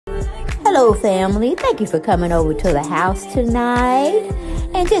Hello, family. Thank you for coming over to the house tonight.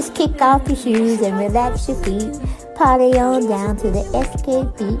 And just kick off your shoes and relax your feet. Party on down to the SK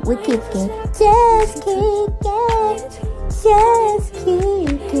beat. We're kicking. Just kicking. Just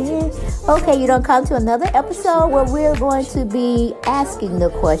kicking. Okay, you don't come to another episode where we're going to be asking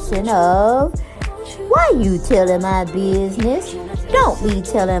the question of, why you telling my business? Don't be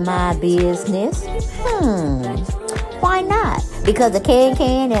telling my business. Why not? Because a can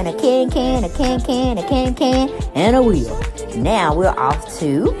and a can, a can, a can, and a wheel. Now we're off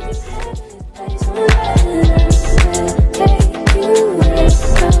to...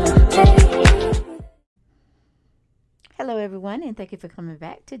 Hello, everyone, and thank you for coming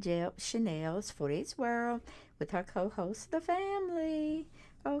back to Chanel's 48's World with her co-host, The Family.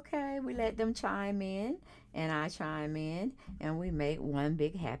 Okay, we let them chime in, and I chime in, and we make one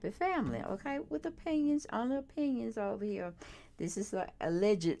big happy family, okay, with opinions, only opinions over here. This is an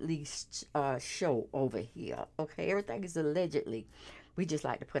allegedly show over here, okay? Everything is allegedly. We just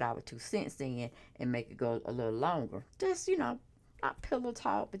like to put our 2 cents in and make it go a little longer. Just, you know, not pillow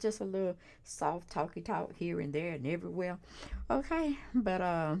talk, but just a little soft talky talk here and there and everywhere, okay? But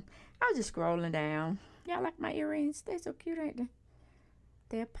I was just scrolling down. Y'all like my earrings? They're so cute, ain't they?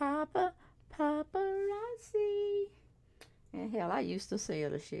 They're paparazzi. And hell, I used to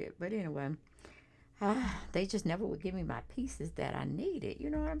sell the shit, but anyway, they just never would give me my pieces that I needed. You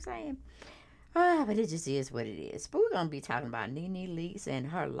know what I'm saying? But it just is what it is. But we're going to be talking about neneleakes and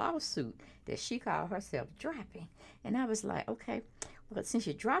her lawsuit that she called herself dropping. And I was like, okay, well, since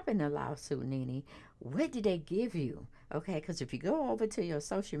you're dropping the lawsuit, NeNe, what did they give you? Okay, because if you go over to your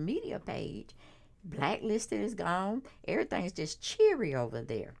social media page, Blacklisted is gone. Everything's just cheery over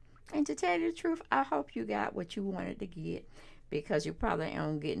there. And to tell you the truth, I hope you got what you wanted to get, because you probably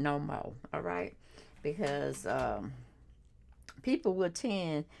don't get no more, all right? Because people will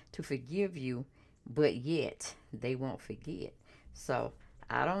tend to forgive you, but yet they won't forget. So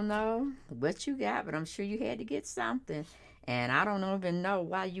I don't know what you got, but I'm sure you had to get something. And I don't even know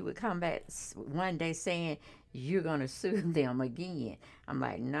why you would come back one day saying you're going to sue them again. I'm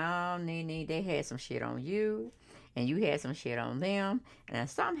like, no, NeNe, they had some shit on you, and you had some shit on them. And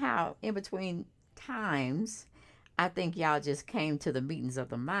somehow, in between times, I think y'all just came to the meetings of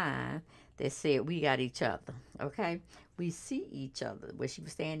the mind that said, we got each other, okay? We see each other. Where she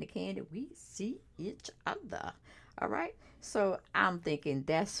was saying to Kandi, we see each other, all right? So I'm thinking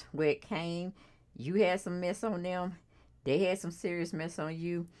that's where it came. You had some mess on them. They had some serious mess on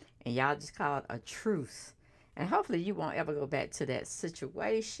you, and y'all just called a truce. And hopefully you won't ever go back to that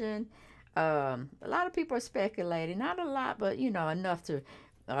situation. A lot of people are speculating. Not a lot, but, you know, enough to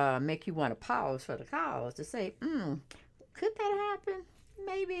make you want to pause for the cause to say, could that happen?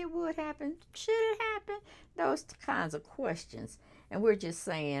 Maybe it would happen. Should it happen? Those kinds of questions. And we're just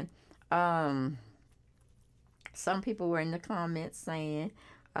saying, some people were in the comments saying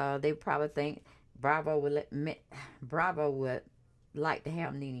they probably think Bravo would like to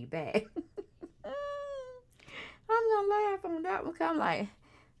have NeNe back. I'm going to laugh on that one. I'm like,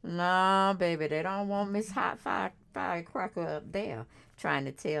 no, baby, they don't want Miss Hot Firecracker up there trying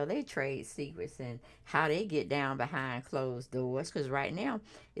to tell their trade secrets and how they get down behind closed doors. Because right now,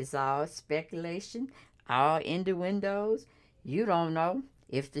 it's all speculation, all innuendos. You don't know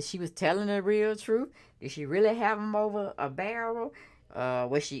if she was telling the real truth. Did she really have them over a barrel?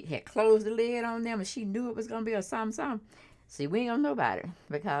 Where she had closed the lid on them and she knew it was going to be a something. See, we ain't going to know about it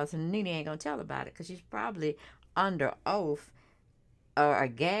because NeNe ain't going to tell about it because she's probably under oath or a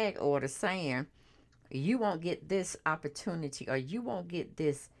gag order saying, you won't get this opportunity or you won't get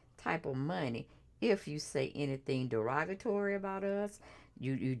this type of money if you say anything derogatory about us.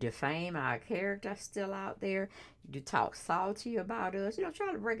 You defame our character still out there. You talk salty about us. You know,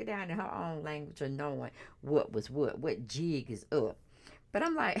 try to break it down in her own language of knowing what was what jig is up. But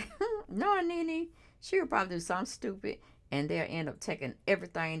I'm like, knowing NeNe, she would probably do something stupid and they'll end up taking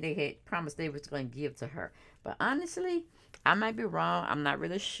everything they had promised they was going to give to her. But honestly, I might be wrong. I'm not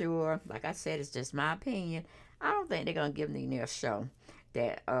really sure. Like I said, it's just my opinion. I don't think they're going to give NeNe a show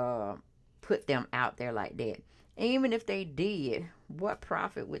that put them out there like that. Even if they did, what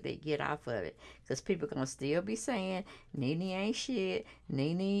profit would they get off of it? Because people going to still be saying, NeNe ain't shit.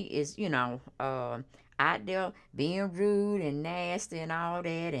 NeNe is, you know, out there being rude and nasty and all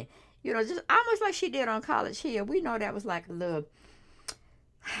that. And, you know, just almost like she did on College Hill. We know that was like a little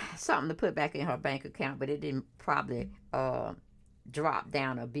something to put back in her bank account, but it didn't probably drop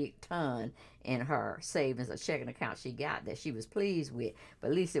down a big ton in her savings or checking account she got that she was pleased with. But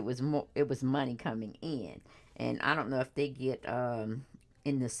at least it was money coming in. And I don't know if they get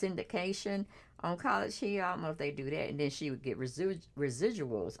in the syndication on College Hill. I don't know if they do that, and then she would get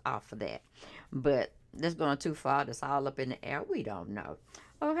residuals off of that. But that's going too far. That's all up in the air. We don't know.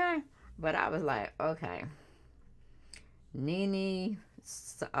 Okay, but I was like, okay, NeNe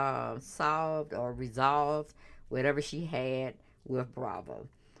solved or resolved whatever she had with Bravo.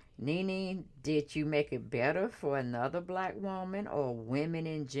 NeNe, did you make it better for another black woman or women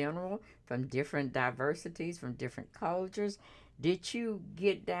in general from different diversities, from different cultures? Did you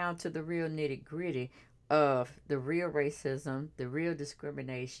get down to the real nitty gritty of the real racism, the real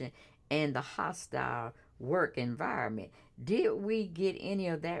discrimination, and the hostile work environment? Did we get any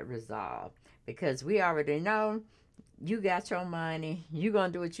of that resolved? Because we already know you got your money, you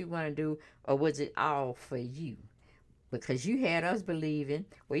gonna do what you want to do, or was it all for you? Because you had us believing,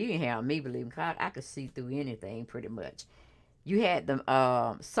 well, you didn't have me believing, because I could see through anything pretty much. You had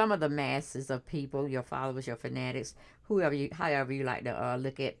the some of the masses of people, your followers, your fanatics, whoever you, however you like to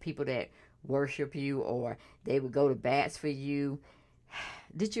look at people that worship you, or they would go to bats for you.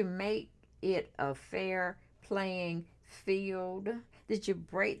 Did you make it a fair playing field? Did you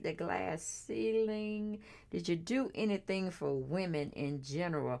break the glass ceiling? Did you do anything for women in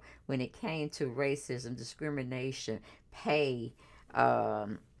general when it came to racism, discrimination, pay,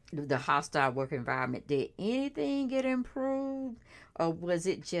 the hostile work environment? Did anything get improved? Or was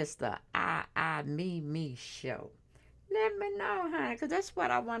it just a me show? Let me know, honey, because that's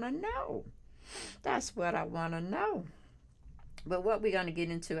what I want to know. That's what I want to know. But what we're going to get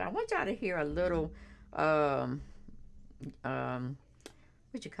into, I want y'all to hear a little um,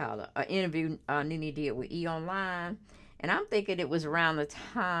 what you call it, an interview NeNe did with E! Online, and I'm thinking it was around the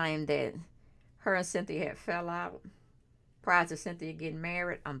time that her and Cynthia had fell out, prior to Cynthia getting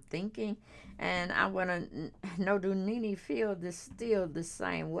married, I'm thinking. And I want to know, do NeNe feel this still the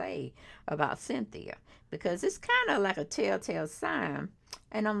same way about Cynthia? Because it's kind of like a telltale sign,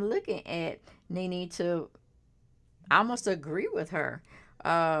 and I'm looking at NeNe to almost agree with her.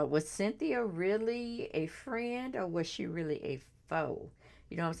 Was Cynthia really a friend, or was she really a foe?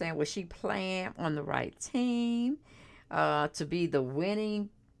 You know what I'm saying? Was she playing on the right team to be the winning,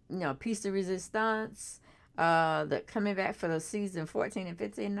 piece de resistance, the coming back for the season 14 and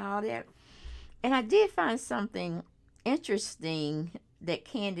 15 and all that? And I did find something interesting that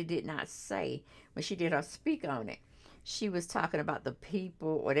Kandi did not say when she did her speak on it. She was talking about the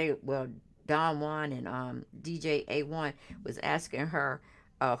people, Don Juan and DJ A1 was asking her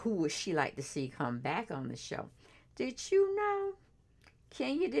who would she like to see come back on the show. Did you know?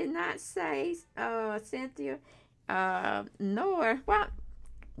 Kenya did not say Cynthia, nor, well,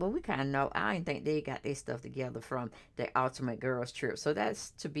 we kind of know. I didn't think they got their stuff together from the Ultimate Girls Trip. So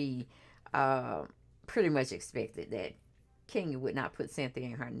that's to be pretty much expected, that Kenya would not put Cynthia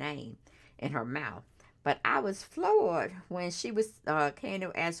in her name, in her mouth. But I was floored when she was, Kandi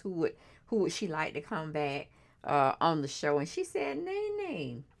asked who would she like to come back on the show. And she said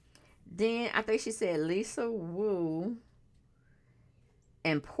NeNe. Then I think she said Lisa Wu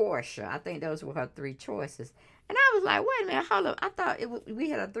and Portia. I think those were her three choices. And I was like, wait a minute, hold up. I thought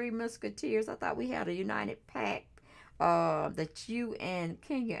we had a Three Musketeers. I thought we had a united pact that you and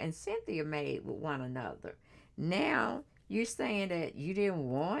Kenya and Cynthia made with one another. Now, you're saying that you didn't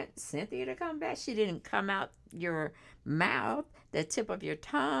want Cynthia to come back? She didn't come out your mouth, the tip of your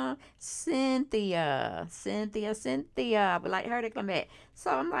tongue. Cynthia. I would like her to come back.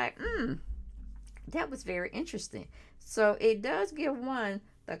 So I'm like, that was very interesting. So it does give one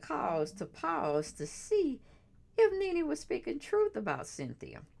the cause to pause to see if NeNe was speaking truth about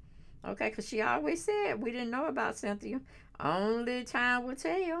Cynthia. Okay, because she always said we didn't know about Cynthia. Only time will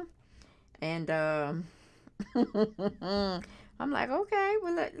tell. And I'm like, okay,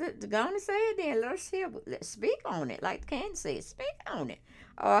 well, let's go on and say it then. Let's speak on it. Like Kandi said, speak on it.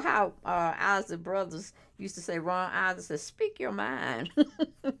 Or how Isaac Brothers used to say, Ron Isaac said, speak your mind.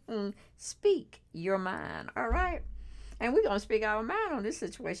 Speak your mind. All right? And we're going to speak our mind on this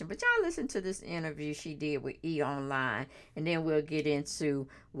situation. But y'all listen to this interview she did with E! Online. And then we'll get into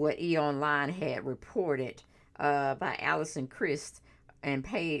what E! Online had reported by Allison Christ and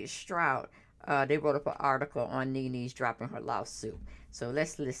Paige Stroud. They wrote up an article on NeNe's dropping her lawsuit. So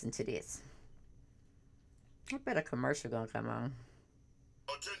let's listen to this. I bet a commercial going to come on.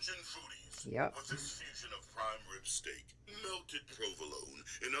 Attention foodies. Yep. With this fusion of prime rib steak, melted provolone,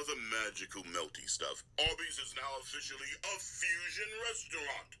 and other magical melty stuff, Arby's is now officially a fusion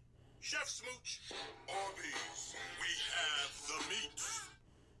restaurant. Chef Smooch, Arby's, we have the meats.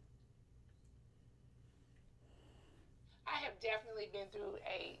 I have definitely been through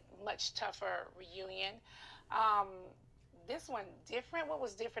a much tougher reunion. This one different. What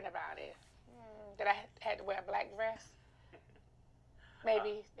was different about it? That I had to wear a black dress?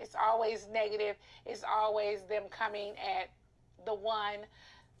 Maybe it's always negative. It's always them coming at the one.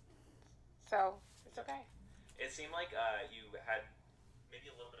 So it's okay. It seemed like you had maybe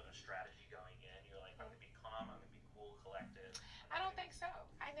a little bit of a strategy going in. You're like, I'm going to be calm, I'm going to be cool, collected. I don't think so.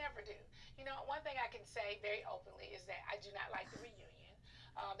 I never do. You know, one thing I can say very openly is that I do not like the reunion.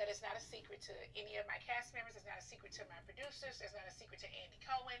 That is not a secret to any of my cast members. It's not a secret to my producers. It's not a secret to Andy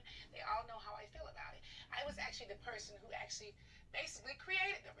Cohen. They all know how I feel about it. I was actually the person who actually basically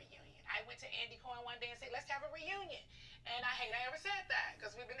created the reunion. I went to Andy Cohen one day and said, let's have a reunion. And I hate I ever said that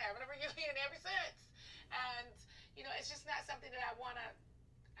because we've been having a reunion ever since. And, you know, it's just not something that I want to,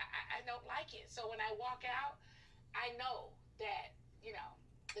 I don't like it. So when I walk out, I know that, you know,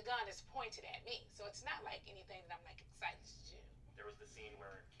 the gun is pointed at me. So it's not like anything that I'm like excited to do. There was the scene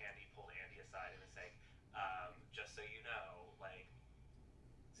where Kandi pulled Andy aside and was saying, just so you know, like,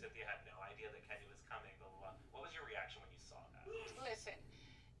 Cynthia had no idea that Kenny was coming, blah, blah, blah. What was your reaction when you saw that? Listen,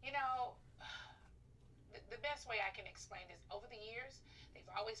 you know, the best way I can explain this, over the years, they've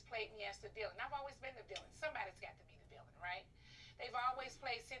always played me as the villain. I've always been the villain. Somebody's got to be the villain, right? They've always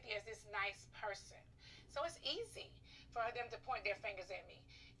played Cynthia as this nice person. So it's easy for them to point their fingers at me.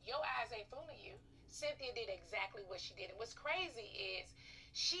 Your eyes ain't fooling you. Cynthia did exactly what she did. And what's crazy is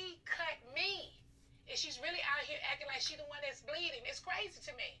she cut me. And she's really out here acting like she's the one that's bleeding. It's crazy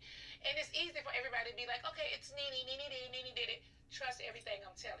to me. And it's easy for everybody to be like, okay, it's NeNe, NeNe did it, NeNe did it. Trust everything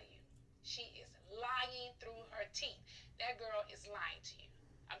I'm telling you. She is lying through her teeth. That girl is lying to you.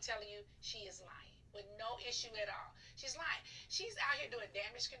 I'm telling you, she is lying with no issue at all. She's lying. She's out here doing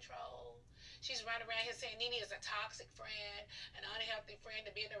damage control. She's running around here saying NeNe is a toxic friend, an unhealthy friend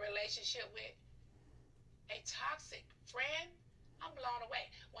to be in a relationship with. A toxic friend? I'm blown away.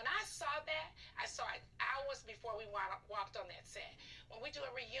 When I saw that, I saw it hours before we walked on that set. When we do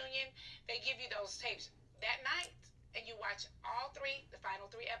a reunion, they give you those tapes that night, and you watch all three, the final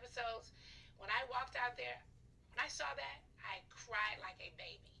 3 episodes. When I walked out there, when I saw that, I cried like a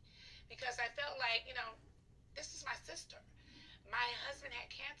baby. Because I felt like, you know, this is my sister. My husband had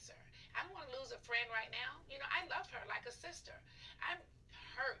cancer. I don't want to lose a friend right now. You know, I love her like a sister. I'm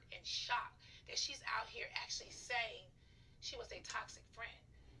hurt and shocked that she's out here actually saying she was a toxic friend.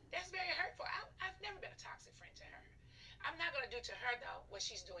 That's very hurtful. I've never been a toxic friend to her. I'm not going to do to her, though, what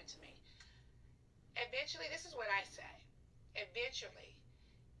she's doing to me. Eventually, this is what I say. Eventually,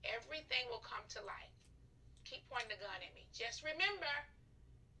 everything will come to light. Keep pointing the gun at me. Just remember,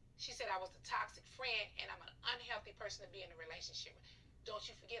 she said I was a toxic friend and I'm an unhealthy person to be in a relationship with. Don't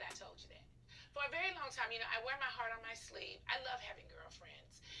you forget I told you that. For a very long time, you know, I wear my heart on my sleeve. I love having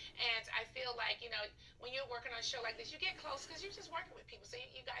girlfriends. And I feel like, you know, when you're working on a show like this, you get close because you're just working with people. So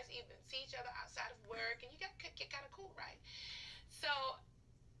you guys even see each other outside of work and you get kind of cool, right? So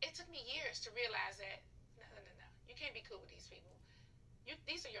it took me years to realize that, no. You can't be cool with these people.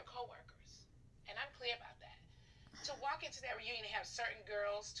 These are your coworkers. And I'm clear about that. To walk into that reunion and have certain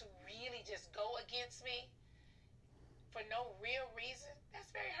girls to really just go against me for no real reason,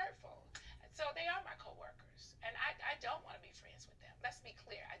 that's very hurtful. So they are my coworkers, and I don't want to be friends with them. Let's be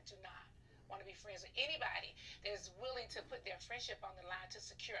clear. I do not want to be friends with anybody that is willing to put their friendship on the line to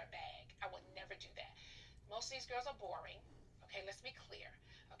secure a bag. I would never do that. Most of these girls are boring. Okay, let's be clear.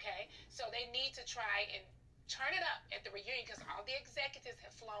 Okay, so they need to try and turn it up at the reunion because all the executives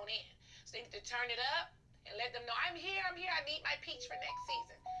have flown in. So they need to turn it up and let them know, I'm here, I need my peach for next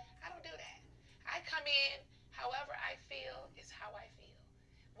season. I don't do that. I come in, however I feel is how I feel.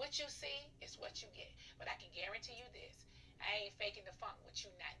 What you see is what you get. But I can guarantee you this. I ain't faking the funk with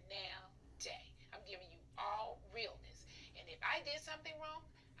you not now, day. I'm giving you all realness. And if I did something wrong,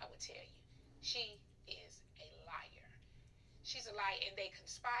 I would tell you. She is a liar. She's a liar, and they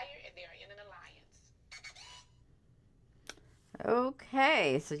conspire, and they're in an alliance.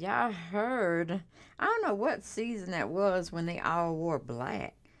 Okay, so y'all heard. I don't know what season that was when they all wore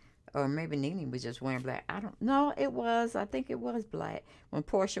black. Or maybe NeNe was just wearing black. I don't know. I think it was black when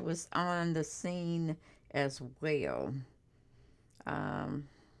Porsha was on the scene as well.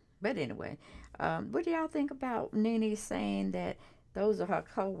 But anyway, what do y'all think about NeNe saying that those are her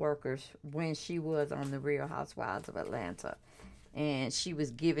co-workers when she was on the Real Housewives of Atlanta? And she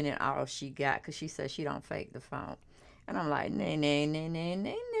was giving it all she got because she said she don't fake the phone. And I'm like,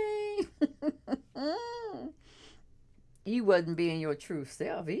 NeNe. You wasn't being your true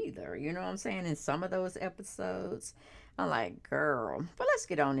self either. You know what I'm saying? In some of those episodes, I'm like, girl. But let's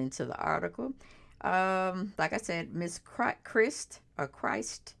get on into the article. Like I said, Miss Christ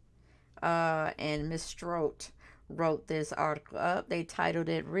and Miss Strote wrote this article up. They titled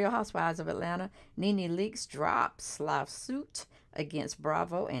it Real Housewives of Atlanta, neneleakes drops lawsuit against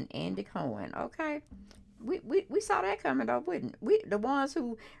Bravo and Andy Cohen. Okay. We saw that coming though, wouldn't we? The ones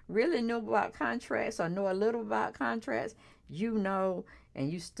who really knew about contracts or know a little about contracts, you know,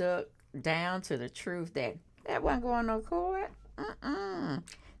 and you stuck down to the truth that wasn't going no court.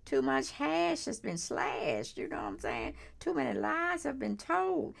 Too much hash has been slashed, you know what I'm saying? Too many lies have been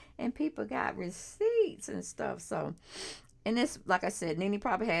told, and people got receipts and stuff. So, and this, like I said, NeNe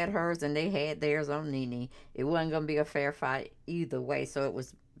probably had hers and they had theirs on NeNe. It wasn't going to be a fair fight either way, so it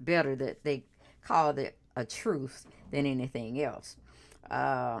was better that they called it a truth than anything else.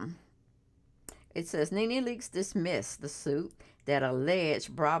 It says, neneleakes dismissed the suit that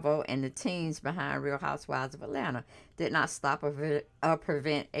alleged Bravo and the teams behind Real Housewives of Atlanta did not stop or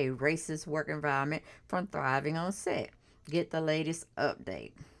prevent a racist work environment from thriving on set. Get the latest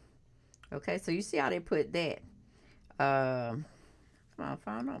update. Okay, so you see how they put that. Come on,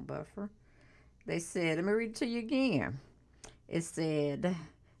 find out, buffer. They said, let me read it to you again. It said,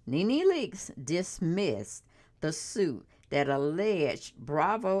 neneleakes dismissed the suit that alleged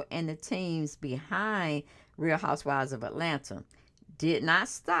Bravo and the teams behind Real Housewives of Atlanta did not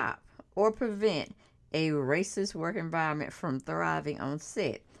stop or prevent a racist work environment from thriving on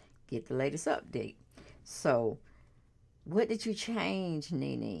set. Get the latest update. So, what did you change,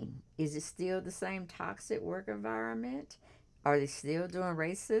 NeNe? Is it still the same toxic work environment? Are they still doing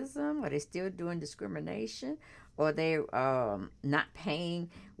racism? Are they still doing discrimination? Or are they not paying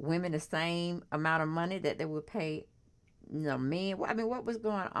women the same amount of money that they would pay, men? I mean, what was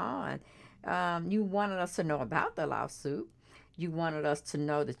going on? You wanted us to know about the lawsuit. You wanted us to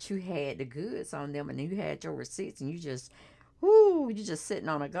know that you had the goods on them and you had your receipts, and you just sitting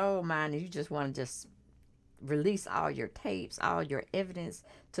on a gold mine, and you just want to just release all your tapes, all your evidence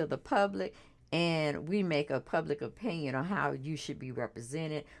to the public, and we make a public opinion on how you should be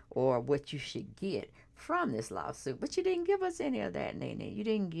represented or what you should get from this lawsuit. But you didn't give us any of that, NeNe. You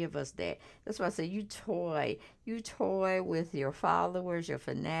didn't give us that. That's why I say you toy with your followers, your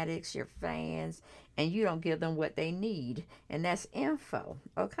fanatics, your fans, and you don't give them what they need, and that's info.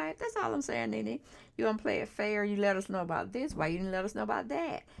 Okay, that's all I'm saying, NeNe. You don't play it fair. You let us know about this. Why you didn't let us know about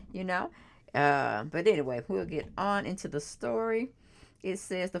that? But anyway, we'll get on into the story. It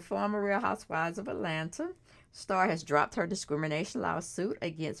says the former Real Housewives of Atlanta star has dropped her discrimination lawsuit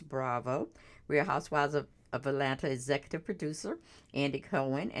against Bravo, Real Housewives of Atlanta executive producer Andy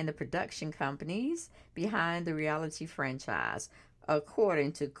Cohen, and the production companies behind the reality franchise,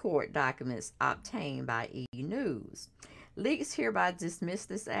 according to court documents obtained by E! News. Leaks hereby dismiss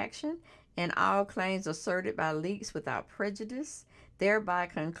this action and all claims asserted by Leaks without prejudice, thereby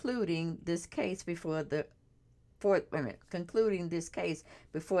concluding this case before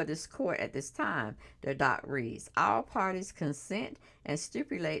this court at this time. The doc reads, all parties consent and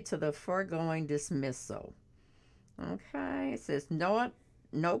stipulate to the foregoing dismissal. Okay, it says no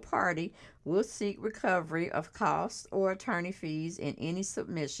party will seek recovery of costs or attorney fees in any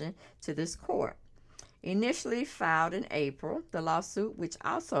submission to this court. Initially filed in April, the lawsuit, which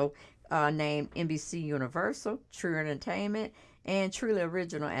also named NBC Universal, True Entertainment, and Truly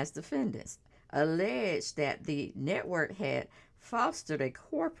Original as defendants, alleged that the network had fostered a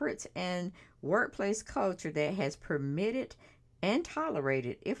corporate and workplace culture that has permitted and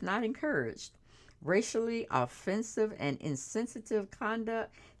tolerated, if not encouraged, racially offensive and insensitive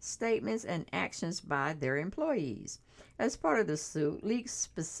conduct, statements, and actions by their employees. As part of the suit, Leaks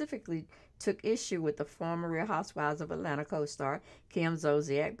specifically took issue with the former Real Housewives of Atlanta co-star Kim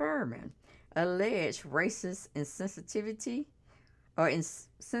Zolciak Biermann, alleged racist insensitive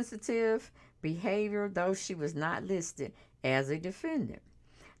behavior, though she was not listed as a defendant.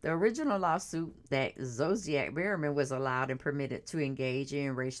 The original lawsuit that Zolciak Biermann was allowed and permitted to engage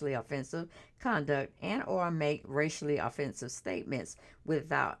in racially offensive conduct and or make racially offensive statements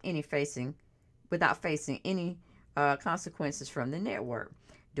without facing any consequences from the network.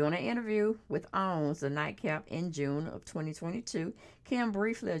 During an interview with OWN's The Nightcap in June of 2022, Kim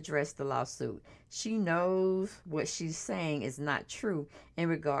briefly addressed the lawsuit. She knows what she's saying is not true in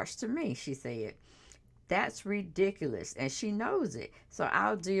regards to me, she said. That's ridiculous, and she knows it, so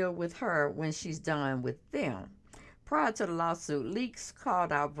I'll deal with her when she's done with them. Prior to the lawsuit, Leaks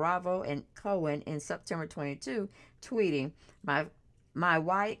called out Bravo and Cohen in September 22, tweeting, My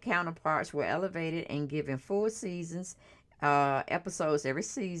white counterparts were elevated and given full seasons, episodes every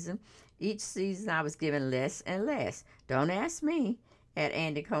season. Each season I was given less and less. Don't ask me, at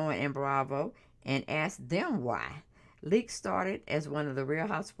Andy Cohen and Bravo, and ask them why. Leaks started as one of the Real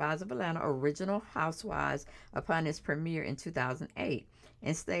Housewives of Atlanta original housewives upon its premiere in 2008.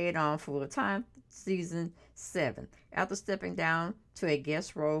 and stayed on full-time season 7. After stepping down to a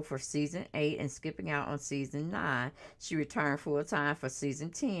guest role for season 8 and skipping out on season 9, she returned full-time for season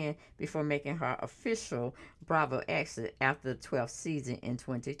 10 before making her official Bravo exit after the 12th season in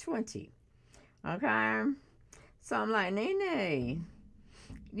 2020. Okay? So I'm like, NeNe,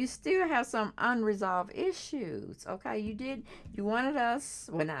 you still have some unresolved issues. Okay, you wanted us,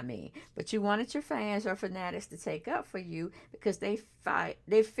 well, not me, but you wanted your fans, your fanatics, to take up for you because they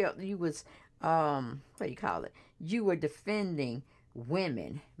felt you was what do you call it, you were defending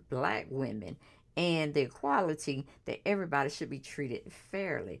women, black women, and the equality that everybody should be treated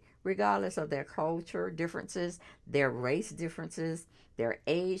fairly regardless of their culture differences, their race differences, their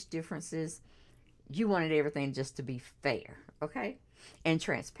age differences. You wanted everything just to be fair, okay, and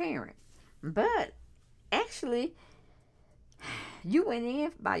transparent. But actually, you went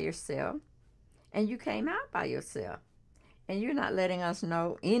in by yourself and you came out by yourself. And you're not letting us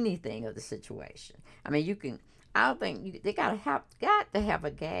know anything of the situation. I mean, you can, I don't think, they got to have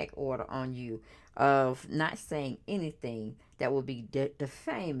a gag order on you of not saying anything that will be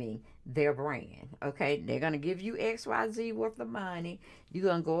defaming their brand, okay? They're going to give you XYZ worth of money. You're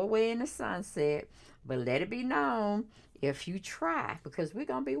going to go away in the sunset. But let it be known, if you try, because we're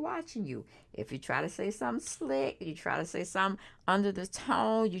going to be watching you. If you try to say something slick, you try to say something under the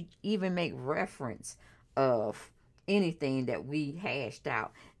tone, you even make reference of anything that we hashed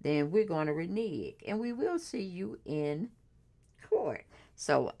out, then we're going to renege. And we will see you in court.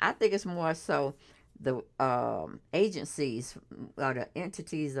 So I think it's more so the agencies or the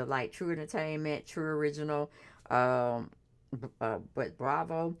entities of like True Entertainment, True Original, but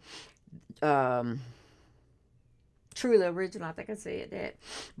Bravo, Truly Original, I think I said that.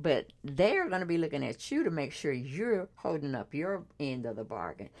 But they're going to be looking at you to make sure you're holding up your end of the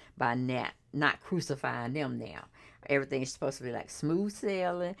bargain by not crucifying them now. Everything's supposed to be like smooth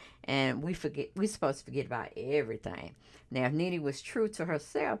sailing, and we're supposed to forget about everything. Now, if NeNe was true to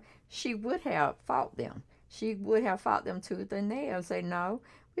herself, she would have fought them. She would have fought them tooth and nail and say, no,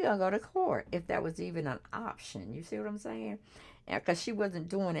 we're going to go to court, if that was even an option. You see what I'm saying? Because she wasn't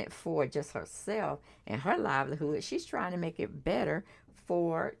doing it for just herself and her livelihood. She's trying to make it better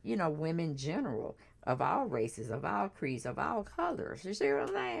for, women in general, of all races, of all creeds, of all colors. You see what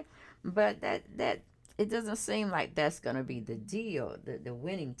I'm saying? But that it doesn't seem like that's going to be the deal, the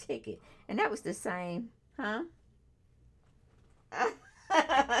winning ticket. And that was the same, huh?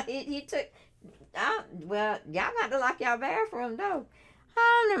 he took, well, y'all got to lock y'all bathroom, though.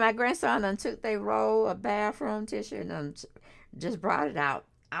 My grandson done took their roll of bathroom tissue and just brought it out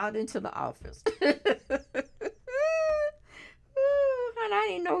into the office. And I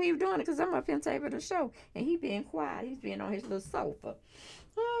didn't know he was doing it because I'm up here taping the show. And he being quiet. He's being on his little sofa.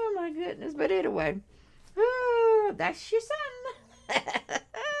 Oh, my goodness. But anyway, that's your son.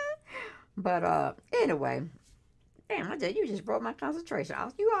 But anyway, damn, you just broke my concentration.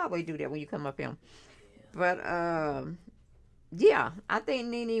 You always do that when you come up here. But yeah, I think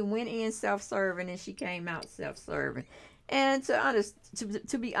NeNe went in self-serving and she came out self-serving. And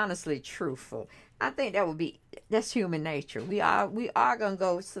to be honestly truthful, I think that's human nature. We are gonna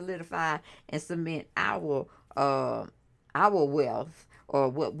go solidify and cement our wealth, or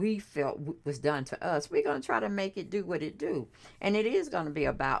what we felt was done to us. We're gonna try to make it do what it do, and it is gonna be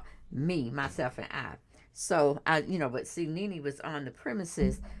about me, myself, and I. So but see, NeNe was on the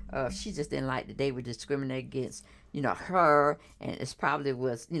premises. She just didn't like that they would discriminate against, her, and it's probably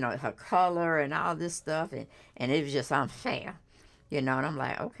was, her color and all this stuff, and it was just unfair, and I'm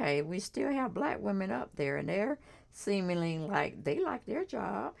like, okay, we still have black women up there, and they're seemingly like they like their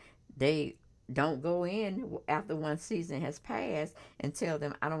job. They don't go in after one season has passed and tell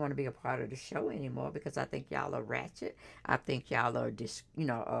them, I don't want to be a part of the show anymore because I think y'all are ratchet. I think y'all are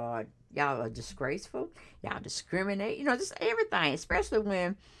y'all are disgraceful. Y'all discriminate. Just everything, especially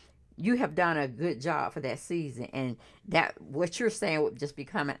when you have done a good job for that season, and that what you're saying would just be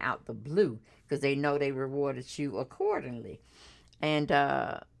coming out the blue because they know they rewarded you accordingly. And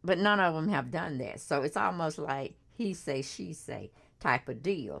but none of them have done that. So it's almost like he say, she say type of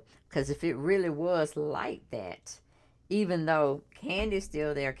deal. Because if it really was like that, even though Kandi's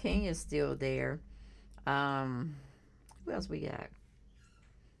still there, Kenya's still there, who else we got?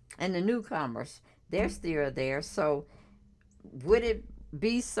 And the newcomers, they're still there. So would it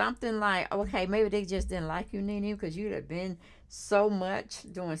be something like, okay, maybe they just didn't like you, NeNe, because you'd have been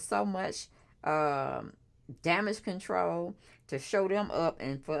doing so much damage control to show them up,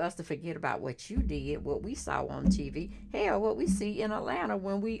 and for us to forget about what you did, what we saw on TV, hell, what we see in Atlanta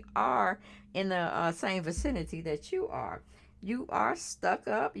when we are in the same vicinity that you are. you are stuck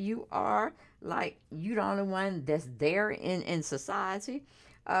up. You are like, you the only one that's there in society.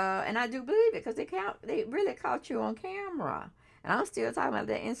 And I do believe it because they really caught you on camera. And I'm still talking about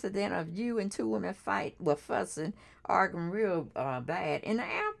that incident of you and two women fussing, arguing real bad in the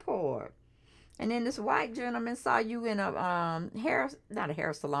airport. And then this white gentleman saw you in a not a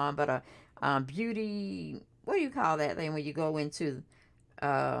hair salon, but a beauty, what do you call that thing when you go into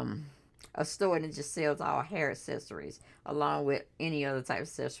a store that just sells all hair accessories, along with any other type of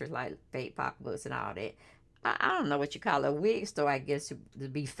accessories like fake pocketbooks and all that. I don't know what you call it, a wig store, I guess, to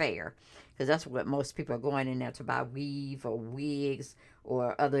be fair, because that's what most people are going in there to buy, weave or wigs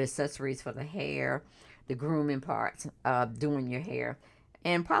or other accessories for the hair, the grooming parts, doing your hair,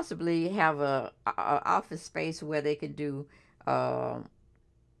 and possibly have a office space where they can do, I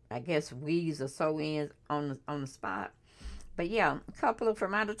guess, weaves or sew-ins on the spot. But yeah, a couple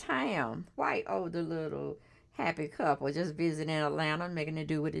from out of town, white, older, little happy couple just visiting Atlanta, making it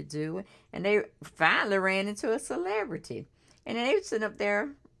do what it do. And they finally ran into a celebrity. And then they were sitting up there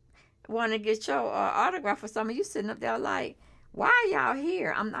wanting to get your autograph or something. You sitting up there like, why are y'all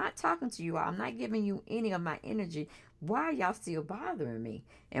here? I'm not talking to you all. I'm not giving you any of my energy. Why are y'all still bothering me?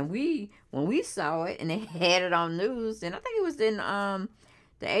 And when we saw it and they had it on news, and I think it was in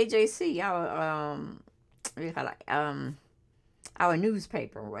the AJC, our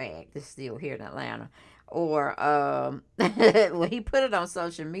newspaper rag that's still here in Atlanta. Or well, he put it on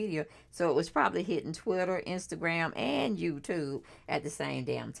social media, so it was probably hitting Twitter, Instagram, and YouTube at the same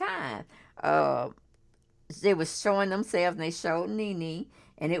damn time. They was showing themselves, and they showed NeNe,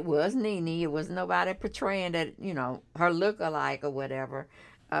 and it was NeNe. It was nobody portraying that, you know, her look-alike or whatever.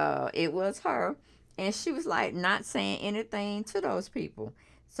 It was her, and she was like not saying anything to those people.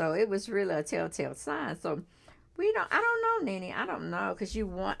 So it was really a telltale sign. So I don't know, NeNe. I don't know, because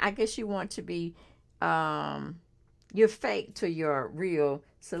I guess you want to be, you're fake to your real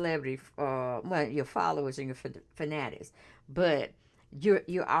celebrity, well, your followers and your fanatics, but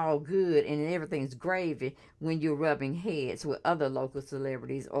you're all good and everything's gravy when you're rubbing heads with other local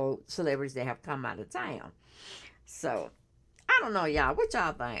celebrities or celebrities that have come out of town. So I don't know, y'all. What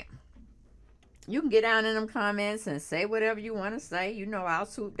y'all think? You can get down in them comments and say whatever you want to say. You know, I'll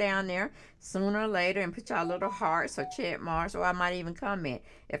swoop down there sooner or later and put y'all little hearts or check marks, or I might even comment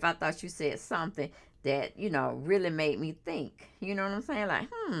if I thought you said something that, you know, really made me think. You know what I'm saying? Like,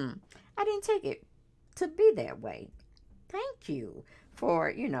 I didn't take it to be that way. Thank you for,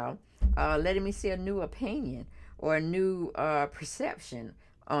 you know, letting me see a new opinion or a new perception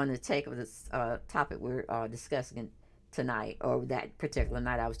on the take of this topic we're discussing tonight, or that particular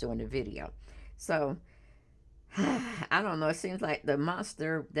night I was doing the video. So, I don't know. It seems like the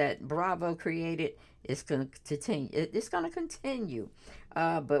monster that Bravo created is going to continue. It's going to continue.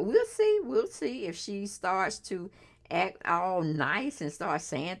 But we'll see. We'll see if she starts to act all nice and start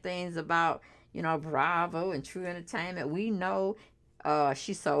saying things about, you know, Bravo and True Entertainment. We know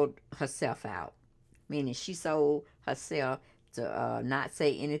she sold herself out. Meaning she sold herself to not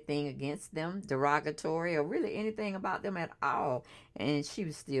say anything against them, derogatory, or really anything about them at all. And she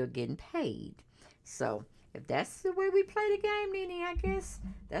was still getting paid. So, if that's the way we play the game, NeNe, I guess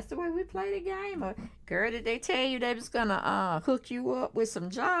that's the way we play the game. Or, girl, did they tell you they was going to hook you up with some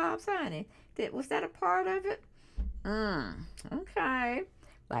jobs, honey? Was that a part of it? Okay.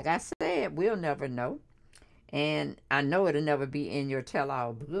 Like I said, we'll never know. And I know it'll never be in your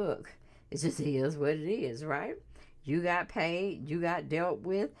tell-all book. It just is what it is, right? You got paid, you got dealt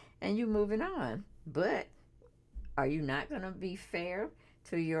with, and you moving on. But are you not going to be fair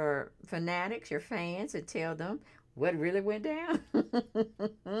to your fanatics, your fans, and tell them what really went down?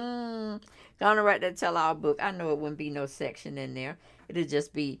 Gonna write that tell-all book. I know it wouldn't be no section in there. It'll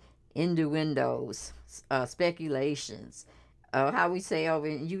just be innuendos, speculations, how we say over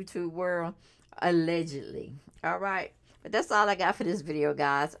in YouTube world, allegedly. All right. But that's all I got for this video,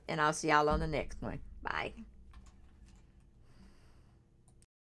 guys. And I'll see y'all on the next one. Bye.